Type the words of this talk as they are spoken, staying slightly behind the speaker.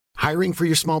Hiring for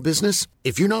your small business?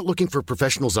 If you're not looking for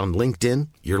professionals on LinkedIn,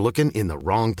 you're looking in the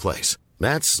wrong place.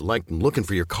 That's like looking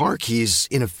for your car keys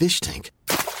in a fish tank.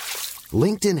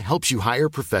 LinkedIn helps you hire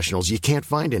professionals you can't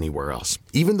find anywhere else,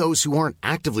 even those who aren't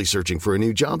actively searching for a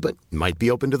new job but might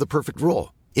be open to the perfect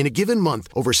role. In a given month,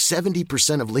 over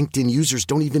 70% of LinkedIn users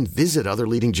don't even visit other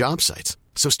leading job sites.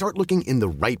 So start looking in the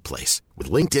right place.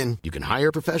 With LinkedIn, you can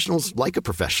hire professionals like a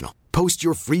professional. Post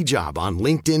your free job on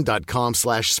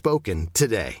linkedin.com/spoken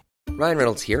today. Ryan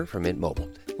Reynolds here from Mint Mobile.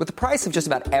 With the price of just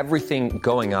about everything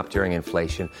going up during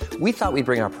inflation, we thought we'd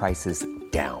bring our prices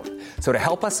down. So to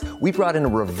help us, we brought in a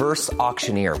reverse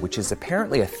auctioneer, which is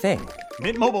apparently a thing.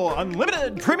 Mint Mobile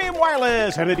Unlimited Premium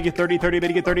Wireless. How to get 30, 30, bit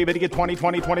to get 30, bit to get 20,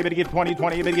 20, 20, bit to get 20,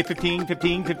 20, bit to get 15,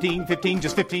 15, 15, 15,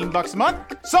 just $15 a month?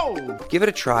 Sold! Give it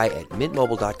a try at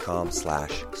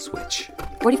mintmobile.com/switch.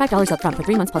 $45 up front for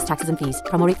 3 months plus taxes and fees.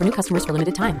 Promo rate for new customers for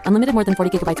limited time. Unlimited more than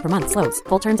 40 gigabytes per month. Slows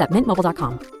full terms at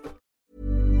mintmobile.com.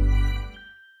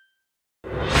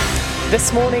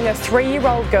 This morning, a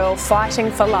 3-year-old girl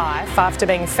fighting for life after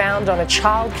being found on a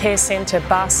childcare centre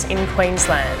bus in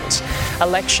Queensland.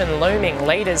 Election looming,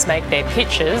 leaders make their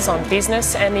pitches on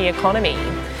business and the economy.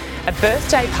 A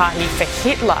birthday party for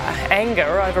Hitler,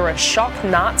 anger over a shock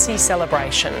Nazi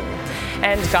celebration.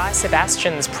 And Guy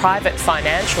Sebastian's private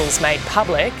financials made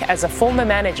public as a former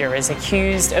manager is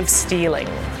accused of stealing.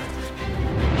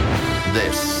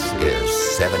 This is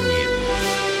 7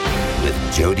 News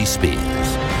with Jody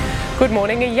Spears. Good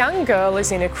morning. A young girl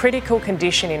is in a critical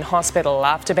condition in hospital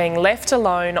after being left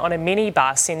alone on a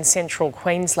minibus in central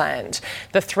Queensland.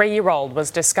 The 3-year-old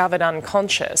was discovered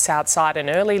unconscious outside an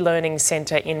early learning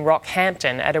centre in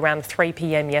Rockhampton at around 3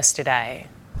 p.m. yesterday.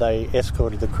 They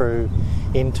escorted the crew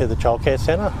into the childcare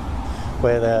centre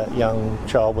where the young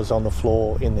child was on the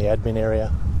floor in the admin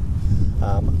area.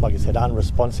 Like I said,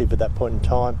 unresponsive at that point in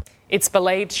time. It's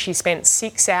believed she spent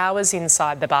 6 hours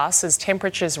inside the bus as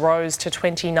temperatures rose to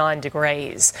 29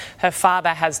 degrees. Her father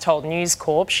has told News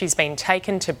Corp she's been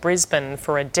taken to Brisbane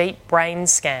for a deep brain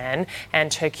scan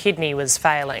and her kidney was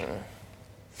failing.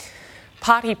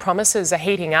 Party promises are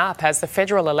heating up as the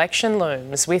federal election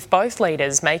looms, with both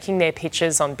leaders making their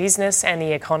pitches on business and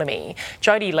the economy.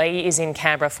 Jody Lee is in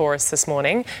Canberra for us this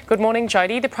morning. Good morning,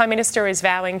 Jody. The Prime Minister is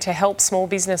vowing to help small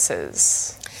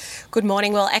businesses. Good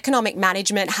morning. Well, economic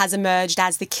management has emerged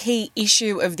as the key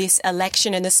issue of this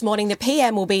election, and this morning the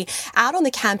PM will be out on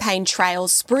the campaign trail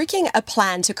spruiking a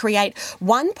plan to create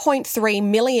 1.3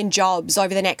 million jobs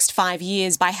over the next 5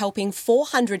 years by helping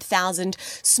 400,000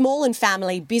 small and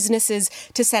family businesses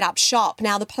to set up shop.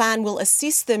 Now, the plan will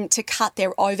assist them to cut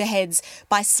their overheads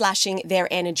by slashing their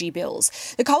energy bills.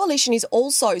 The coalition is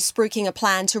also spruiking a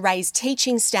plan to raise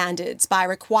teaching standards by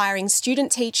requiring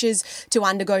student teachers to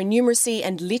undergo numeracy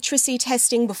and literacy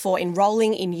testing before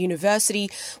enrolling in university,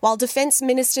 while Defence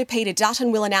Minister Peter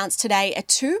Dutton will announce today a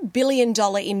 $2 billion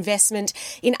investment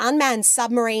in unmanned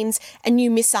submarines and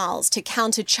new missiles to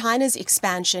counter China's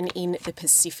expansion in the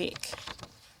Pacific.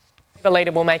 The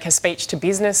leader will make a speech to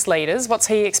business leaders. What's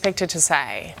he expected to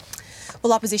say?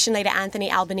 Well, Opposition Leader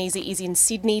Anthony Albanese is in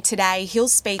Sydney today. He'll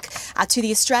speak to the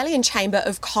Australian Chamber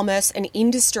of Commerce and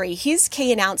Industry. His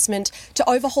key announcement to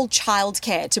overhaul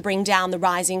childcare to bring down the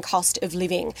rising cost of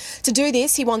living. To do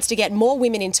this, he wants to get more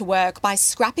women into work by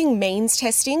scrapping means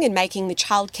testing and making the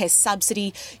childcare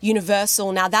subsidy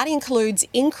universal. Now, that includes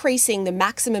increasing the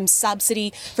maximum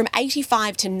subsidy from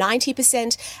 85% to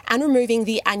 90% and removing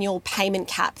the annual payment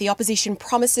cap. The opposition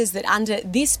promises that under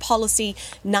this policy,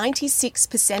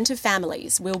 96% of families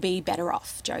will be better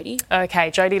off. Jody?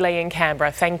 OK, Jody Lee in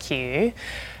Canberra, thank you.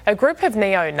 A group of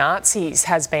neo-Nazis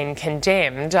has been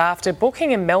condemned after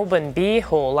booking a Melbourne beer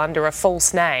hall under a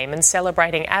false name and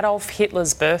celebrating Adolf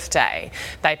Hitler's birthday.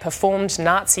 They performed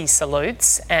Nazi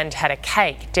salutes and had a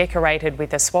cake decorated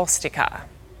with a swastika.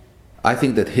 I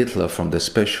think that Hitler, from the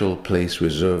special place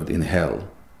reserved in hell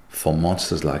for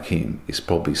monsters like him, is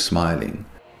probably smiling.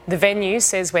 The venue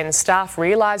says when staff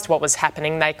realised what was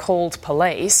happening, they called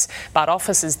police, but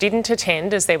officers didn't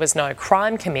attend as there was no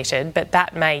crime committed, but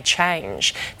that may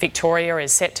change. Victoria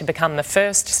is set to become the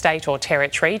first state or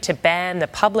territory to ban the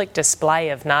public display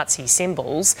of Nazi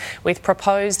symbols, with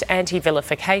proposed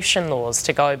anti-vilification laws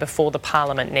to go before the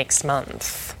Parliament next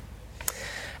month.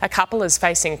 A couple is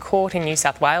facing court in New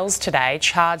South Wales today,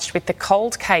 charged with the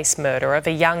cold case murder of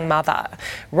a young mother.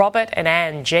 Robert and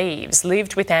Anne Jeeves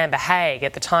lived with Amber Haig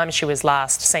at the time she was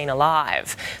last seen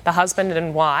alive. The husband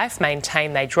and wife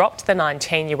maintain they dropped the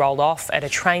 19-year-old off at a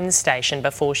train station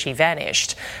before she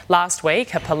vanished. Last week,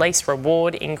 her police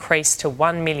reward increased to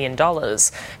 $1 million.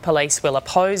 Police will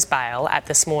oppose bail at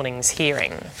this morning's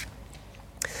hearing.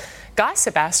 Guy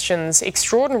Sebastian's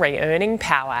extraordinary earning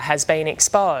power has been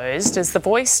exposed as the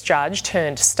Voice judge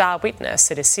turned star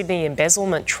witness at a Sydney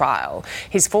embezzlement trial.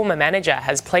 His former manager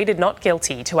has pleaded not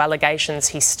guilty to allegations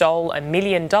he stole $1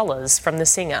 million from the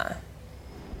singer.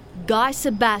 Guy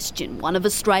Sebastian, one of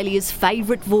Australia's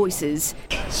favourite voices.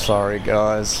 Sorry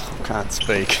guys, can't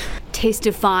speak.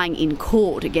 Testifying in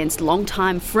court against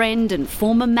longtime friend and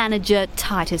former manager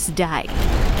Titus Day.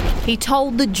 He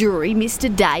told the jury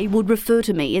Mr Day would refer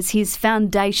to me as his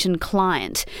foundation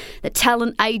client, the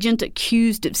talent agent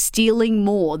accused of stealing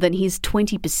more than his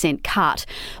 20% cut,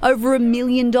 over $1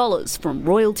 million from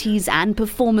royalties and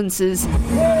performances,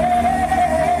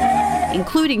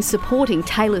 including supporting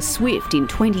Taylor Swift in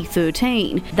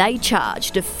 2013. They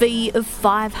charged a fee of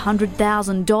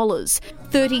 $500,000,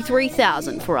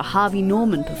 $33,000 for a Harvey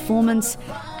Norman performance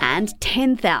and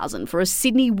 $10,000 for a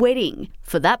Sydney wedding.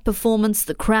 For that performance,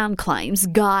 the Crown claims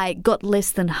Guy got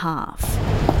less than half.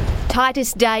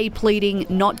 Titus Day pleading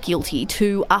not guilty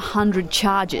to 100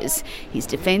 charges. His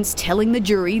defence telling the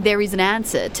jury there is an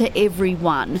answer to every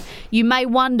one. You may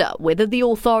wonder whether the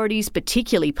authorities,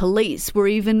 particularly police, were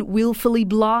even willfully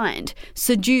blind,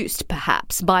 seduced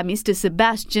perhaps by Mr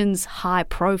Sebastian's high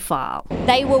profile.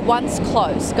 They were once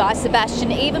close. Guy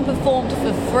Sebastian even performed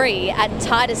for free at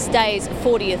Titus Day's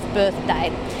 40th birthday.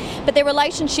 But their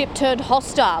relationship turned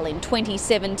hostile in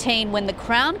 2017 when the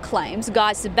Crown claims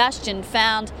Guy Sebastian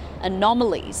found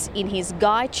anomalies in his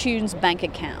Guy Tunes bank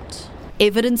account.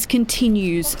 Evidence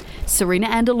continues. Serena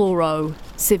Andaloro,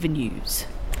 7 News.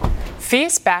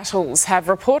 Fierce battles have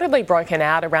reportedly broken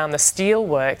out around the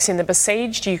steelworks in the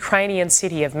besieged Ukrainian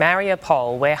city of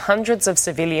Mariupol, where hundreds of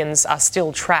civilians are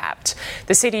still trapped.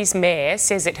 The city's mayor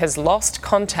says it has lost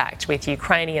contact with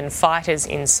Ukrainian fighters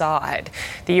inside.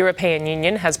 The European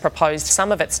Union has proposed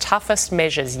some of its toughest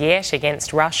measures yet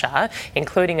against Russia,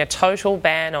 including a total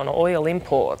ban on oil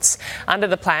imports. Under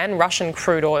the plan, Russian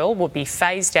crude oil will be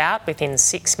phased out within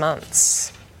 6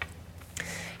 months.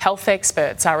 Health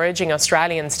experts are urging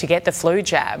Australians to get the flu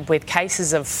jab, with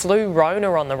cases of flu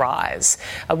Rona on the rise.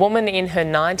 A woman in her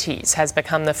 90s has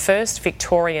become the first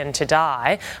Victorian to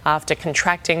die after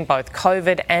contracting both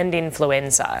COVID and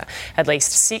influenza. At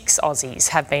least 6 Aussies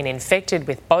have been infected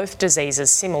with both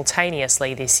diseases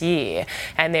simultaneously this year,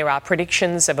 and there are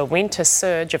predictions of a winter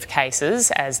surge of cases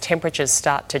as temperatures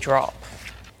start to drop.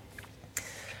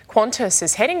 Qantas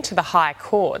is heading to the High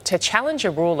Court to challenge a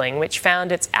ruling which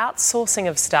found its outsourcing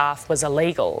of staff was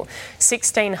illegal.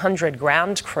 1,600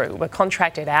 ground crew were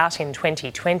contracted out in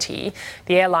 2020.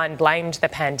 The airline blamed the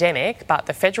pandemic, but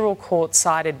the federal court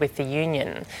sided with the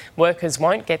union. Workers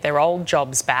won't get their old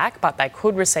jobs back, but they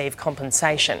could receive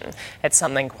compensation. It's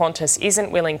something Qantas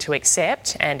isn't willing to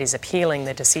accept and is appealing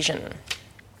the decision.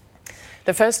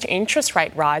 The first interest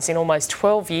rate rise in almost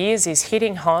 12 years is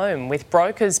hitting home, with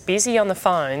brokers busy on the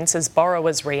phones as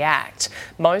borrowers react.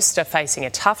 Most are facing a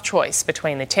tough choice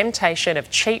between the temptation of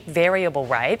cheap variable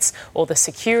rates or the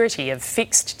security of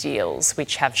fixed deals,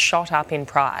 which have shot up in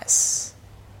price.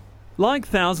 Like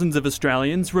thousands of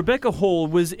Australians, Rebecca Hall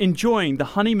was enjoying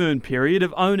the honeymoon period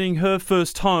of owning her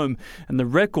first home and the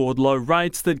record low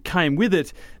rates that came with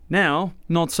it. Now,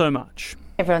 not so much.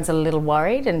 Everyone's a little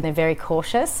worried and they're very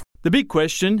cautious. The big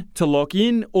question, to lock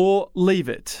in or leave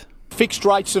it. Fixed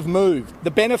rates have moved. The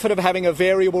benefit of having a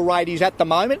variable rate is at the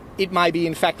moment, it may be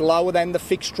in fact lower than the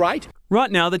fixed rate. Right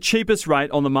now, the cheapest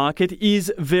rate on the market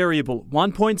is variable,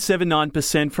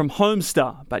 1.79% from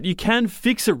Homestar, but you can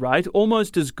fix a rate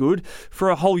almost as good for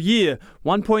a whole year,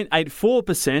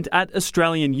 1.84% at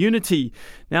Australian Unity.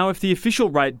 Now, if the official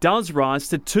rate does rise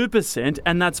to 2%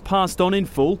 and that's passed on in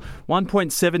full,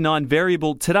 1.79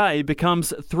 variable today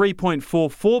becomes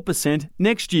 3.44%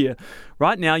 next year.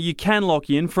 Right now, you can lock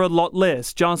in for a lot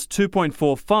less, just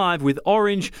 2.45 with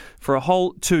Orange for a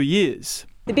whole 2 years.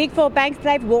 The Big Four banks,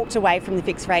 they've walked away from the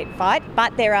fixed rate fight,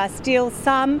 but there are still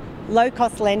some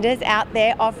low-cost lenders out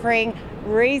there offering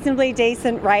reasonably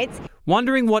decent rates.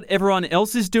 Wondering what everyone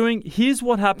else is doing? Here's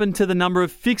what happened to the number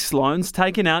of fixed loans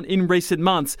taken out in recent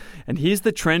months, and here's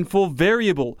the trend for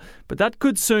variable. But that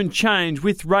could soon change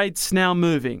with rates now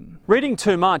moving. Reading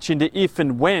too much into if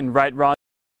and when rate rises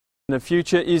in the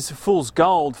future is fool's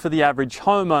gold for the average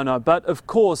homeowner, but of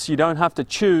course you don't have to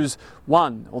choose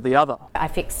one or the other. I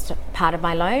fixed part of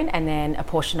my loan and then a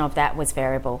portion of that was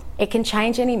variable. It can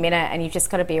change any minute and you've just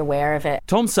got to be aware of it.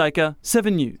 Tom Saker,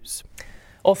 7 News.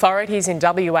 Authorities in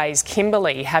WA's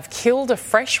Kimberley have killed a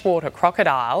freshwater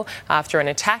crocodile after an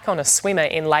attack on a swimmer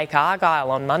in Lake Argyle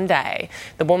on Monday.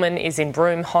 The woman is in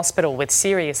Broome Hospital with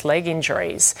serious leg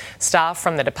injuries. Staff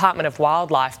from the Department of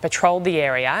Wildlife patrolled the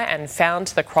area and found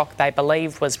the croc they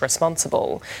believe was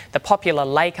responsible. The popular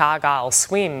Lake Argyle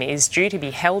swim is due to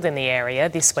be held in the area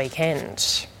this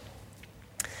weekend.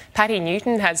 Patti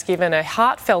Newton has given a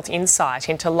heartfelt insight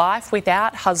into life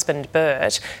without husband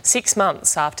Bert 6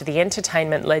 months after the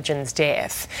entertainment legend's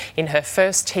death. In her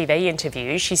first TV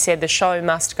interview, she said the show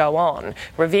must go on,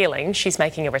 revealing she's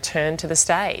making a return to the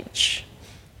stage.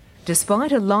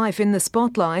 Despite a life in the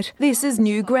spotlight, this is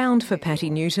new ground for Patti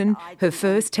Newton, her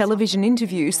first television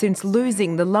interview since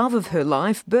losing the love of her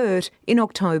life, Bert, in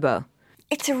October.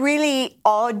 It's a really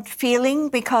odd feeling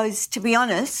because, to be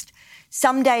honest,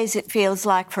 some days it feels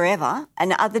like forever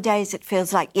and other days it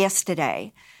feels like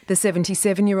yesterday. The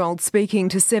 77-year-old speaking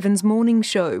to Seven's morning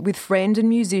show with friend and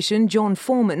musician John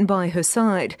Foreman by her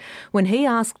side. When he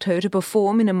asked her to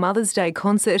perform in a Mother's Day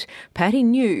concert, Patti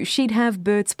knew she'd have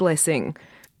Bert's blessing.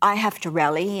 I have to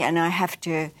rally and I have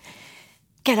to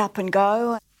get up and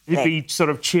go. You'd be sort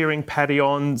of cheering Patti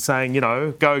on, saying,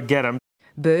 go get him.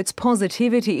 Bert's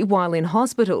positivity while in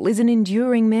hospital is an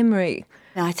enduring memory.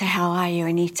 And I'd say, how are you?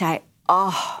 And he'd say,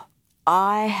 oh,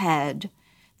 I had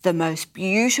the most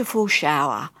beautiful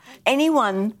shower.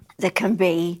 Anyone that can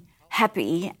be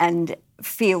happy and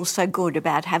feel so good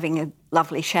about having a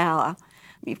lovely shower,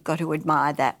 you've got to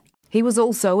admire that. He was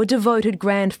also a devoted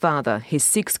grandfather, his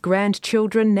 6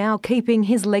 grandchildren now keeping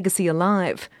his legacy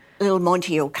alive. Little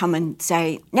Monty will come and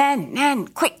say, Nan,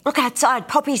 quick, look outside,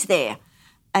 Poppy's there.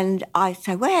 And I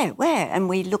say, where? And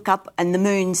we look up and the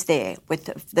moon's there with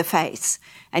the face.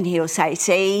 And he'll say,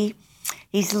 see,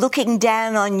 he's looking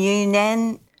down on you,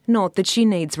 Nan. Not that she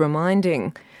needs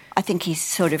reminding. I think he's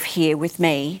sort of here with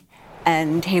me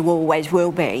and he always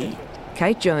will be.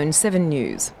 Kate Jones, 7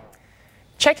 News.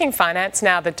 Checking finance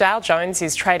now, the Dow Jones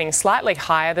is trading slightly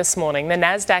higher this morning. The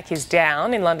Nasdaq is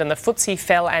down. In London, the FTSE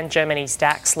fell and Germany's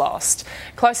DAX lost.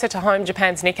 Closer to home,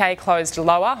 Japan's Nikkei closed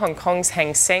lower. Hong Kong's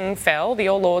Hang Seng fell. The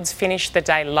All Ords finished the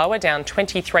day lower, down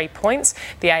 23 points.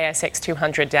 The ASX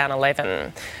 200 down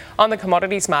 11. On the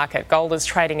commodities market, gold is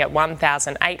trading at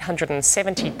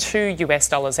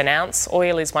 $1,872 an ounce.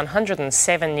 Oil is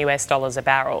 $107 a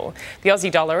barrel. The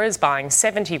Aussie dollar is buying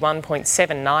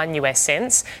 71.79 US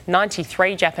cents,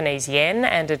 93 Japanese yen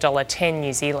and $1.10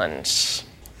 New Zealand.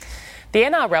 The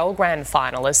NRL Grand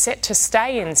Final is set to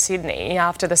stay in Sydney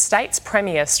after the state's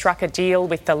premier struck a deal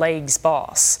with the league's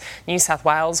boss. New South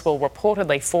Wales will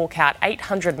reportedly fork out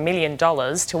 $800 million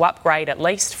to upgrade at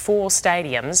least 4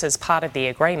 stadiums as part of the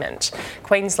agreement.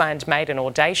 Queensland made an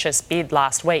audacious bid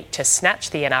last week to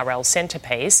snatch the NRL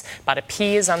centrepiece, but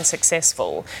appears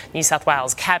unsuccessful. New South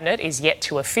Wales Cabinet is yet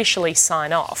to officially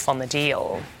sign off on the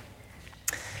deal.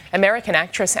 American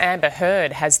actress Amber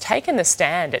Heard has taken the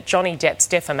stand at Johnny Depp's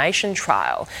defamation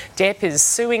trial. Depp is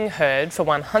suing Heard for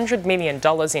 $100 million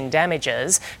in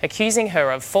damages, accusing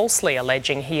her of falsely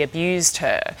alleging he abused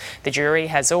her. The jury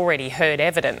has already heard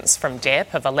evidence from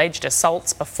Depp of alleged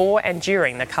assaults before and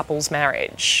during the couple's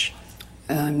marriage.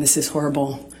 This is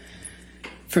horrible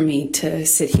for me to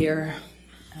sit here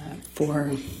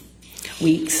for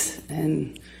weeks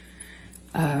and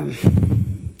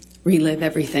relive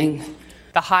everything.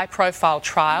 The high-profile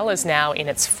trial is now in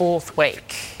its 4th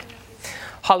week.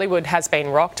 Hollywood has been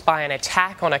rocked by an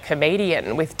attack on a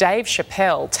comedian, with Dave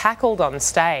Chappelle tackled on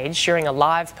stage during a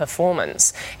live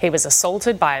performance. He was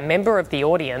assaulted by a member of the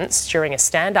audience during a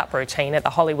stand-up routine at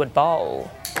the Hollywood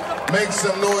Bowl. Make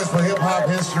some noise for hip-hop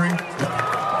history.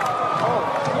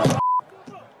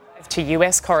 To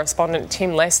US correspondent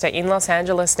Tim Lester in Los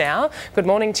Angeles now. Good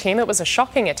morning, Tim. It was a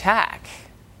shocking attack.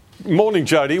 Morning,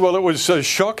 Jody. Well, it was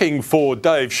shocking for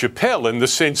Dave Chappelle in the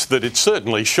sense that it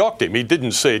certainly shocked him. He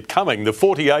didn't see it coming. The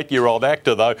 48-year-old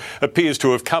actor, though, appears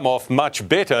to have come off much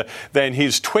better than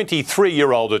his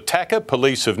 23-year-old attacker.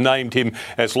 Police have named him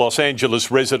as Los Angeles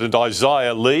resident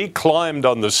Isaiah Lee, climbed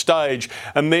on the stage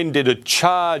and then did a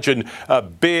charge and a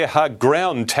bear hug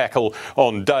ground tackle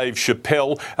on Dave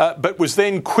Chappelle, but was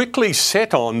then quickly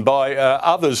set on by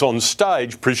others on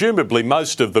stage, presumably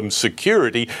most of them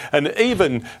security, and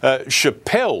even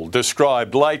Chappelle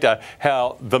described later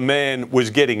how the man was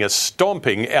getting a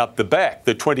stomping out the back.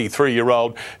 The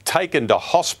 23-year-old taken to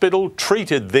hospital,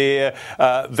 treated there,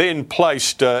 then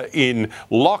placed in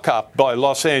lockup by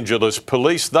Los Angeles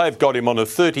police. They've got him on a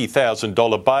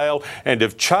 $30,000 bail and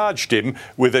have charged him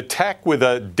with attack with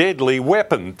a deadly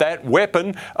weapon. That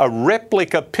weapon, a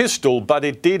replica pistol, but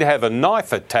it did have a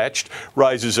knife attached,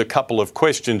 raises a couple of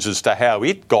questions as to how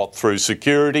it got through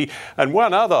security. And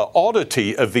one other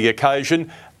oddity of the the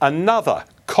occasion. Another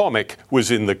comic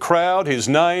was in the crowd. His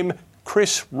name,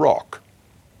 Chris Rock.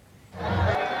 Was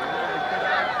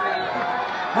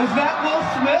that Will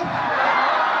Smith?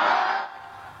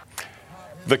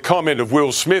 The comment of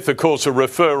Will Smith, of course, a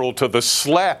referral to the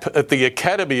slap at the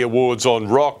Academy Awards on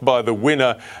Rock by the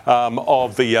winner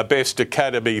of the Best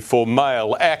Academy for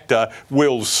Male Actor,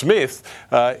 Will Smith.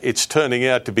 It's turning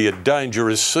out to be a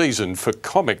dangerous season for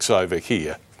comics over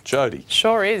here. Jodie.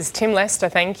 Sure is. Tim Lester,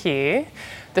 thank you.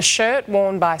 The shirt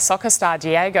worn by soccer star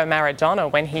Diego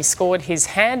Maradona when he scored his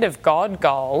Hand of God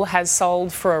goal has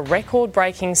sold for a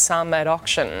record-breaking sum at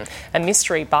auction. A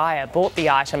mystery buyer bought the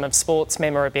item of sports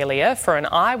memorabilia for an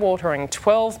eye-watering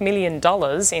 $12 million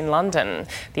in London.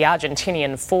 The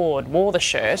Argentinian forward wore the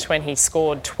shirt when he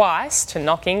scored twice to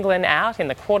knock England out in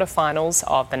the quarterfinals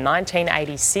of the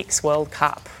 1986 World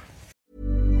Cup.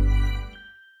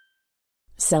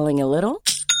 Selling a little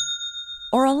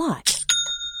or a lot?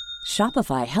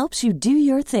 Shopify helps you do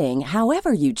your thing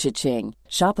however you cha-ching.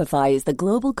 Shopify is the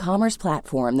global commerce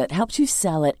platform that helps you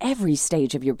sell at every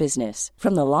stage of your business.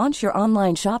 From the launch your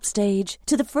online shop stage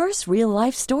to the first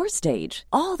real-life store stage,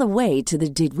 all the way to the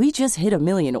did we just hit a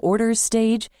million orders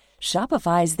stage.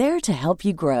 Shopify is there to help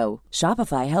you grow.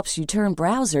 Shopify helps you turn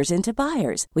browsers into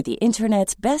buyers with the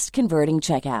internet's best converting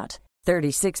checkout.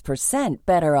 36%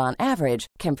 better on average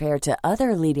compared to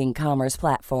other leading commerce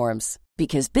platforms.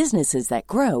 Because businesses that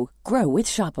grow, grow with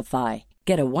Shopify.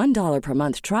 Get a $1 per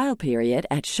month trial period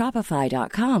at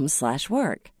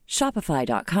shopify.com/work.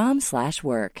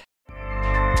 Shopify.com/work.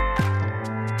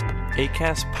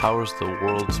 Acast powers the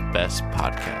world's best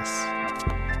podcasts.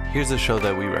 Here's a show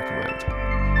that we recommend.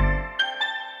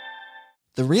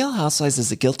 The Real Housewives is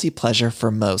a guilty pleasure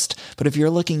for most, but if you're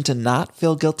looking to not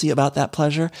feel guilty about that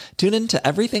pleasure, tune in to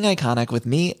Everything Iconic with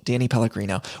me, Danny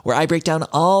Pellegrino, where I break down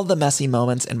all the messy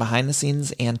moments and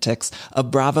behind-the-scenes antics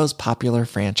of Bravo's popular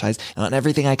franchise. And on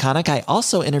Everything Iconic, I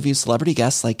also interview celebrity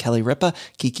guests like Kelly Ripa,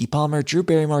 Keke Palmer, Drew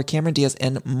Barrymore, Cameron Diaz,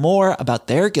 and more about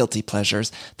their guilty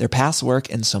pleasures, their past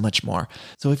work, and so much more.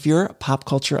 So if you're pop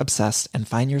culture obsessed and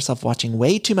find yourself watching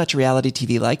way too much reality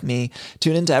TV like me,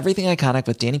 tune in to Everything Iconic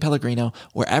with Danny Pellegrino,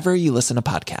 wherever you listen to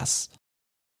podcasts.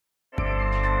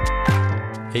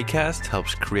 Acast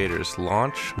helps creators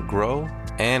launch, grow,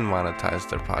 and monetize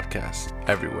their podcasts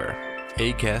everywhere.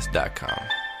 Acast.com.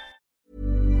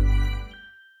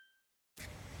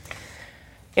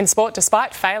 In sport,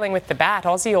 despite failing with the bat,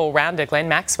 Aussie all-rounder Glenn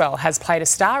Maxwell has played a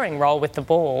starring role with the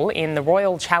ball in the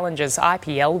Royal Challengers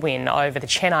IPL win over the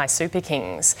Chennai Super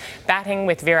Kings. Batting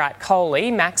with Virat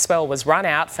Kohli, Maxwell was run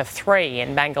out for 3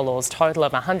 in Bangalore's total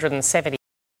of 170.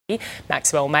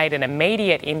 Maxwell made an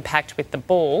immediate impact with the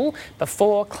ball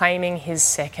before claiming his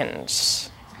second.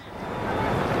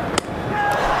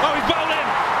 Oh, he's bowled in!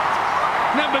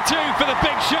 Number 2 for the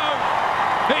big show.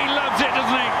 He loves it,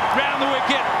 doesn't he? Round the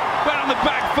wicket, round the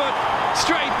back foot,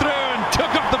 straight through and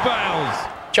took off the bails.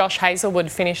 Josh Hazlewood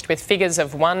finished with figures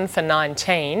of 1 for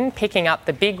 19, picking up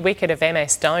the big wicket of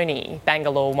MS Dhoni.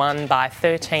 Bangalore won by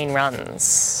 13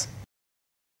 runs.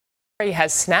 He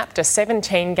has snapped a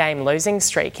 17-game losing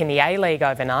streak in the A-League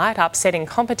overnight, upsetting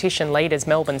competition leaders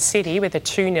Melbourne City with a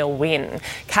 2-0 win.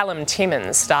 Callum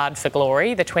Timmins starred for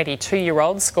Glory, the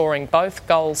 22-year-old scoring both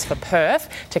goals for Perth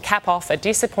to cap off a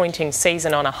disappointing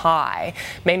season on a high.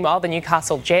 Meanwhile, the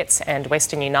Newcastle Jets and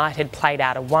Western United played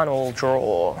out a 1-1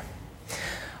 draw.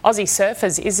 Aussie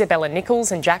surfers Isabella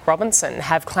Nichols and Jack Robinson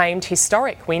have claimed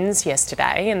historic wins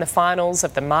yesterday in the finals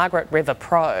of the Margaret River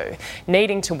Pro.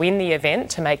 Needing to win the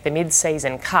event to make the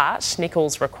mid-season cut,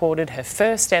 Nichols recorded her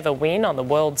first ever win on the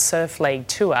World Surf League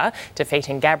Tour,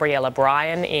 defeating Gabriella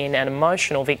Bryan in an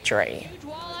emotional victory.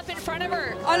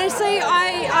 Honestly,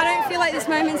 I don't feel like this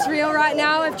moment's real right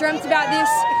now. I've dreamt about this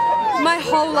my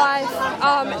whole life,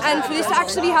 and for this to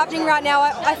actually be happening right now,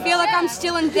 I feel like I'm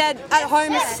still in bed at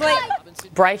home asleep.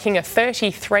 Breaking a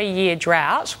 33-year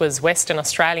drought was Western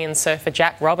Australian surfer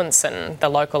Jack Robinson, the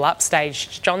local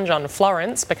upstaged John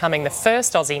Florence becoming the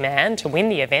first Aussie man to win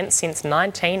the event since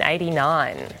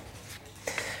 1989.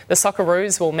 The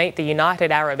Socceroos will meet the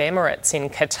United Arab Emirates in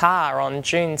Qatar on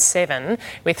June 7,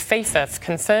 with FIFA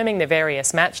confirming the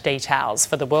various match details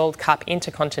for the World Cup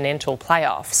Intercontinental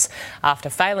Playoffs. After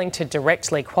failing to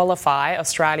directly qualify,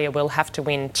 Australia will have to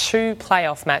win 2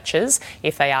 playoff matches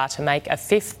if they are to make a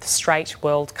 5th straight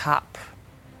World Cup.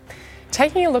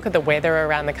 Taking a look at the weather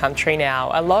around the country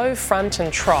now, a low front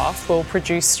and trough will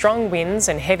produce strong winds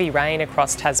and heavy rain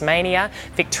across Tasmania,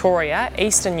 Victoria,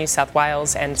 eastern New South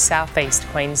Wales and southeast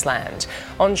Queensland.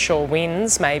 Onshore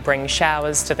winds may bring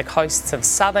showers to the coasts of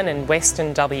southern and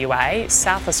western WA,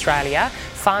 South Australia,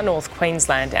 far north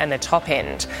Queensland and the top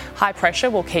end. High pressure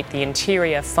will keep the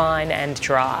interior fine and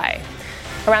dry.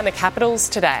 Around the capitals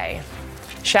today.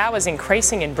 Showers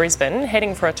increasing in Brisbane,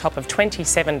 heading for a top of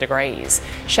 27 degrees.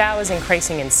 Showers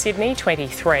increasing in Sydney,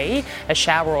 23. A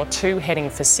shower or two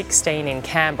heading for 16 in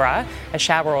Canberra. A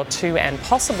shower or two and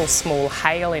possible small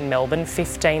hail in Melbourne,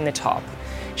 15 the top.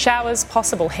 Showers,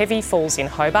 possible heavy falls in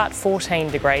Hobart, 14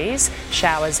 degrees.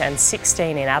 Showers and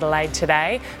 16 in Adelaide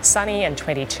today. Sunny and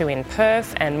 22 in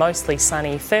Perth, and mostly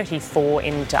sunny, 34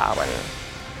 in Darwin.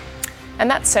 And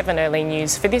that's 7 Early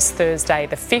News for this Thursday,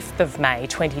 the 5th of May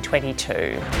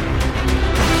 2022.